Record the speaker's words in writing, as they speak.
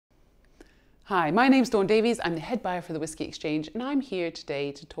Hi, my name's Davies. I'm the head buyer for the Whisky Exchange, and I'm here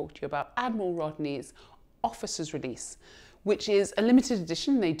today to talk to you about Admiral Rodney's Officer's Release, which is a limited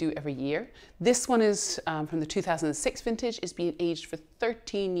edition they do every year. This one is from the 2006 vintage. It's been aged for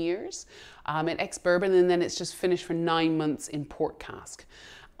 13 years in ex-bourbon, and then it's just finished for 9 months in port cask.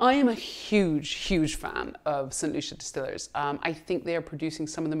 I am a huge fan of St. Lucia distillers. I think they are producing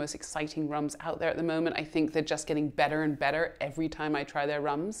some of the most exciting rums out there at the moment. I think they're just getting better and better every time I try their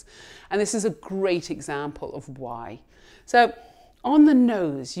rums. And this is a great example of why. So on the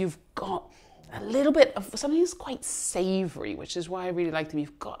nose, you've got a little bit of something that's quite savory, which is why I really like them.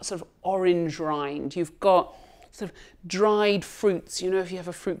 You've got sort of orange rind. You've got sort of dried fruits. You know, if you have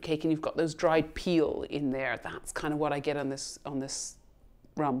a fruit cake and you've got those dried peel in there, that's kind of what I get on this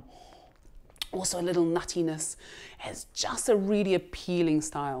rum. Also a little nuttiness. It's just a really appealing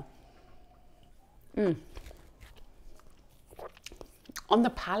style. On the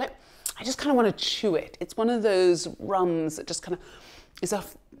palate, I just kind of want to chew it. It's one of those rums that just kind of is a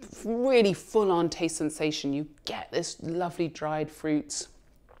really full-on taste sensation. You get this lovely dried fruits.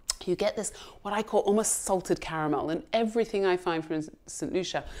 You get this, what I call almost salted caramel, and everything I find from St.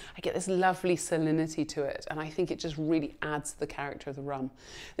 Lucia, I get this lovely salinity to it, and I think it just really adds to the character of the rum.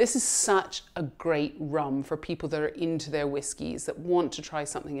 This is such a great rum for people that are into their whiskies, that want to try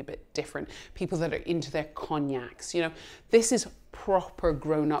something a bit different, people that are into their cognacs. You know, this is proper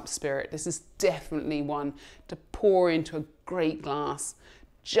grown-up spirit. This is definitely one to pour into a great glass,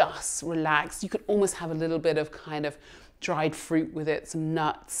 just relax. You could almost have a little bit of kind of dried fruit with it, some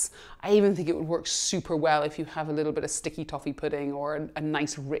nuts. I even think it would work super well if you have a little bit of sticky toffee pudding or a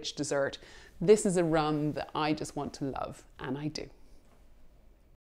nice rich dessert. This is a rum that I just want to love, and I do.